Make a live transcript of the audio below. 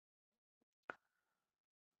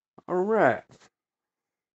All right.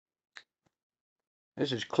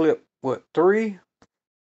 This is clip, what, 3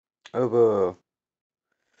 of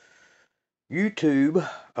YouTube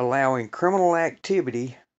allowing criminal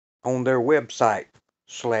activity on their website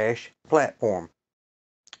 / platform.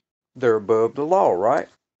 They're above the law, right?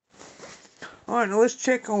 All right, now let's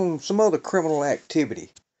check on some other criminal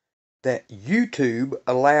activity that YouTube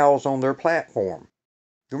allows on their platform.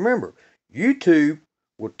 Remember, YouTube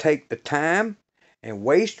will take the time and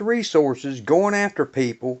waste resources going after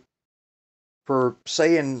people for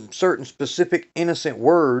saying certain specific innocent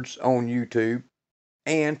words on YouTube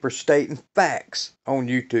and for stating facts on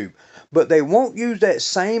YouTube. But they won't use that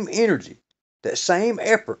same energy, that same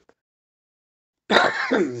effort,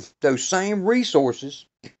 those same resources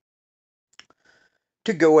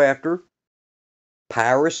to go after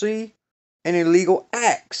piracy and illegal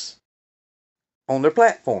acts on their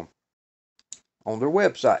platform, on their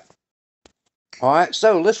website. All right,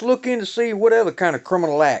 so let's look in to see what other kind of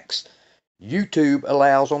criminal acts YouTube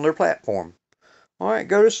allows on their platform. All right,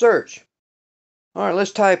 go to search. All right,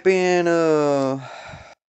 let's type in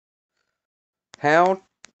how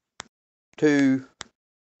to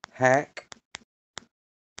hack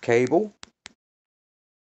cable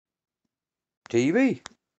TV.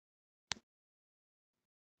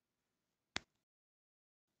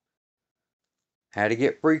 How to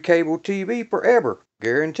get free cable TV forever,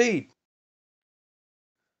 guaranteed.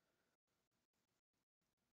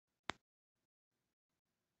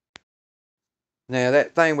 Now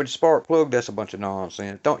that thing with the spark plug, that's a bunch of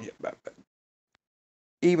nonsense. Don't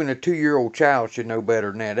even a 2-year-old child should know better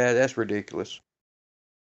than that. That's ridiculous.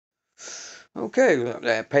 Okay,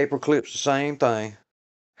 that paperclip's the same thing.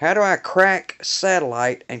 How do I crack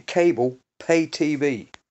satellite and cable pay TV?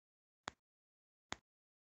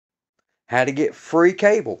 How to get free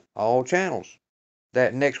cable, all channels.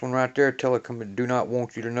 That next one right there, telecom do not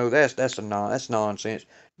want you to know that's nonsense.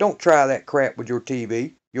 Don't try that crap with your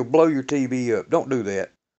TV. You'll blow your TV up. Don't do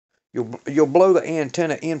that. You'll blow the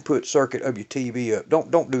antenna input circuit of your TV up.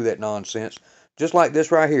 Don't do that nonsense. Just like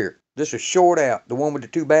this right here. This is short out. The one with the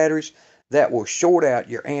 2 batteries, that will short out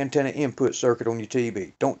your antenna input circuit on your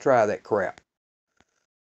TV. Don't try that crap.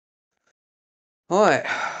 All right.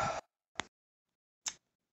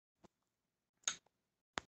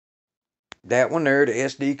 That one there, the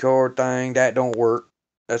SD card thing, that don't work.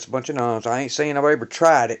 That's a bunch of nonsense. I ain't saying I've ever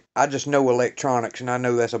tried it. I just know electronics, and I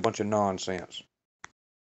know that's a bunch of nonsense.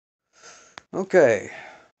 Okay,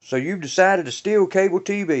 so you've decided to steal cable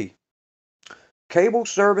TV. Cable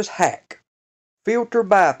service hack. Filter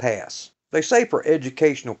bypass. They say for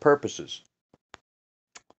educational purposes.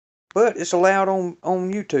 But it's allowed on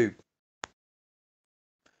YouTube.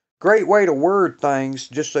 Great way to word things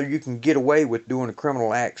just so you can get away with doing the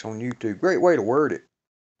criminal acts on YouTube. Great way to word it.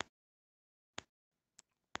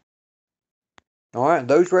 Alright,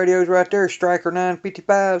 those radios right there, Striker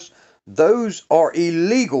 955s, those are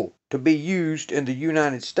illegal to be used in the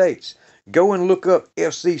United States. Go and look up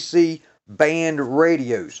FCC banned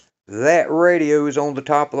radios. That radio is on the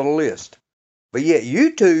top of the list. But yet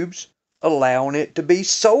YouTube's allowing it to be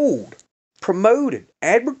sold, promoted,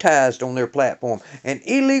 advertised on their platform. An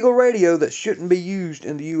illegal radio that shouldn't be used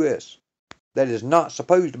in the U.S. That is not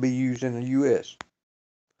supposed to be used in the U.S.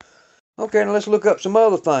 Okay, now let's look up some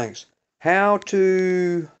other things. How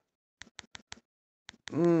to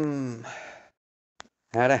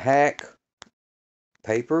hack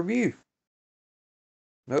pay-per-view.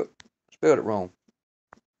 Nope, spelled it wrong.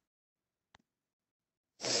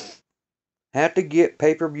 How to get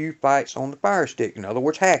pay-per-view fights on the Fire Stick. In other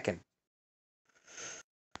words, hacking.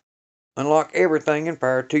 Unlock everything in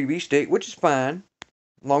Fire TV Stick, which is fine,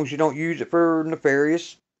 as long as you don't use it for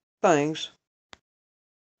nefarious things.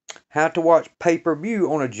 How to watch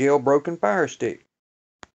pay-per-view on a jailbroken Fire Stick.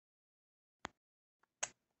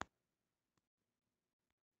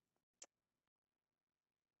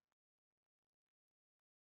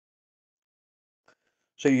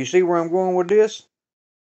 So you see where I'm going with this?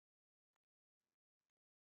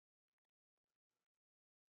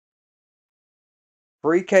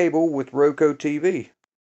 Free cable with Roku TV.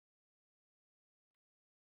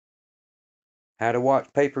 How to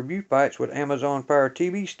watch pay-per-view fights with Amazon Fire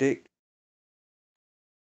TV Stick.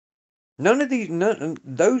 Those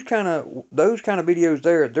kind of videos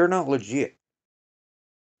there, they're not legit.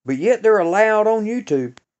 But yet they're allowed on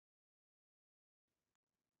YouTube.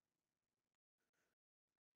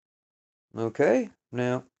 Okay,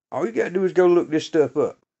 now all you gotta do is go look this stuff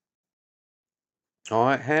up.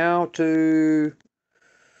 Alright, how to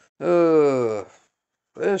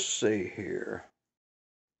let's see here.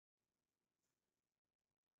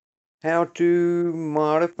 How to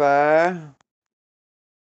modify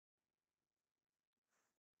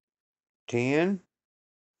 10-meter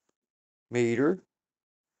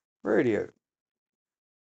radio,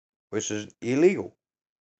 which is illegal.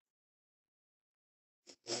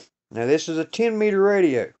 Now this is a 10-meter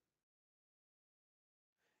radio.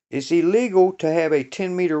 It's illegal to have a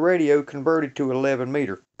 10-meter radio converted to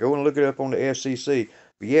 11-meter. Go and look it up on the FCC.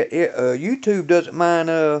 But yet, YouTube doesn't mind.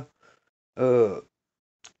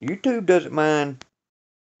 YouTube doesn't mind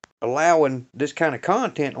allowing this kind of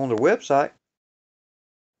content on their website.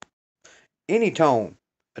 Anytone,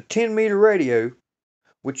 a 10-meter radio,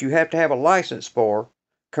 which you have to have a license for,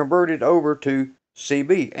 converted over to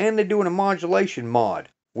CB, and they're doing a modulation mod,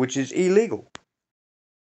 which is illegal.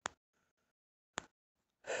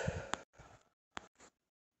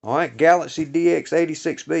 Alright, Galaxy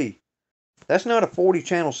DX86B. That's not a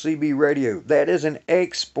 40-channel CB radio. That is an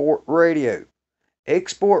export radio.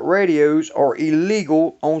 Export radios are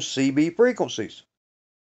illegal on CB frequencies.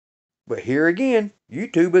 But here again,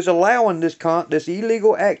 YouTube is allowing this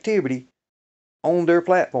illegal activity on their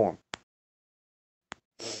platform.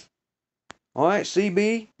 Alright,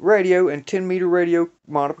 CB radio and 10-meter radio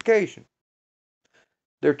modification.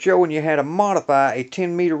 They're showing you how to modify a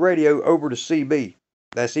 10-meter radio over to CB.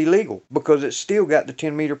 That's illegal because it's still got the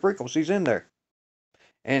 10-meter frequencies in there.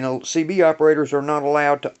 And CB operators are not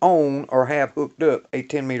allowed to own or have hooked up a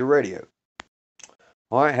 10-meter radio.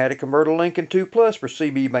 Alright, how to convert a Lincoln 2 Plus for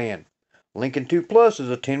CB band. Lincoln 2 Plus is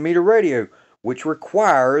a 10-meter radio which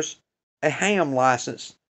requires a ham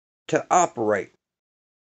license to operate.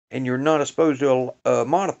 And you're not supposed to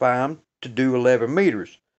modify them to do 11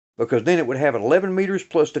 meters, because then it would have 11 meters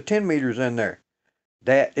plus the 10 meters in there.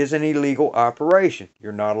 That is an illegal operation.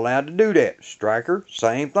 You're not allowed to do that. Striker,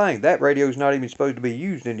 same thing. That radio is not even supposed to be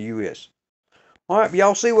used in the U.S. Alright,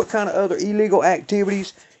 y'all see what kind of other illegal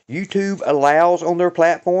activities YouTube allows on their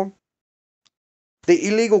platform? The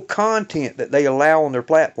illegal content that they allow on their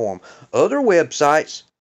platform. Other websites,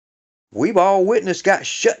 we've all witnessed, got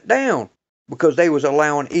shut down because they was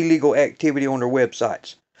allowing illegal activity on their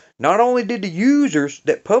websites. Not only did the users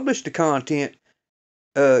that published the content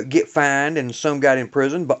get fined and some got in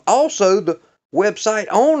prison, but also the website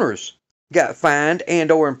owners got fined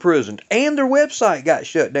and or imprisoned, and their website got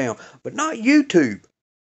shut down, but not YouTube.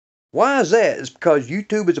 Why is that? It's because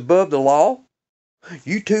YouTube is above the law.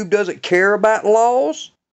 YouTube doesn't care about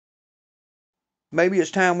laws. Maybe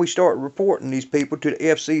it's time we start reporting these people to the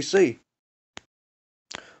FCC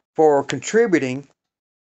for contributing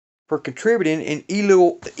in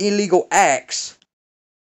illegal acts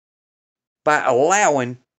by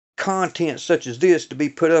allowing content such as this to be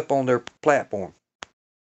put up on their platform.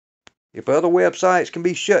 If other websites can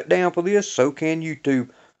be shut down for this, so can YouTube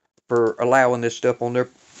for allowing this stuff on their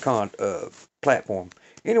platform.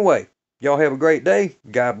 Anyway, y'all have a great day.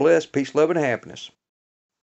 God bless. Peace, love, and happiness.